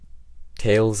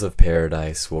Tales of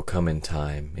paradise will come in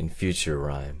time, in future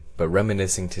rhyme, but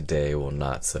reminiscing today will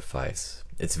not suffice.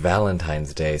 It's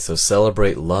Valentine's Day, so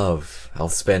celebrate love. I'll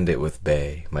spend it with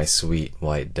Bay, my sweet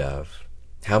white dove.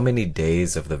 How many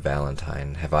days of the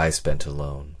Valentine have I spent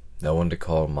alone? No one to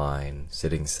call mine,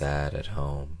 sitting sad at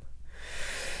home.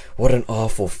 What an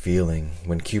awful feeling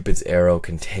when Cupid's arrow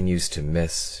continues to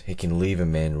miss. It can leave a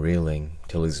man reeling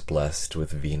till he's blessed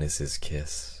with Venus's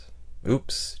kiss.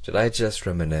 Oops, did I just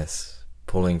reminisce?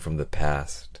 Pulling from the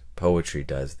past, poetry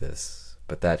does this,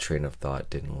 but that train of thought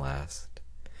didn't last.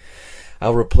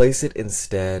 I'll replace it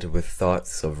instead with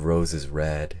thoughts of roses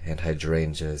red and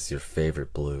hydrangeas your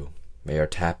favorite blue. May our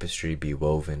tapestry be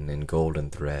woven in golden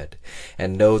thread,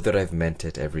 and know that I've meant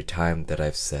it every time that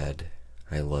I've said,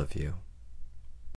 I love you.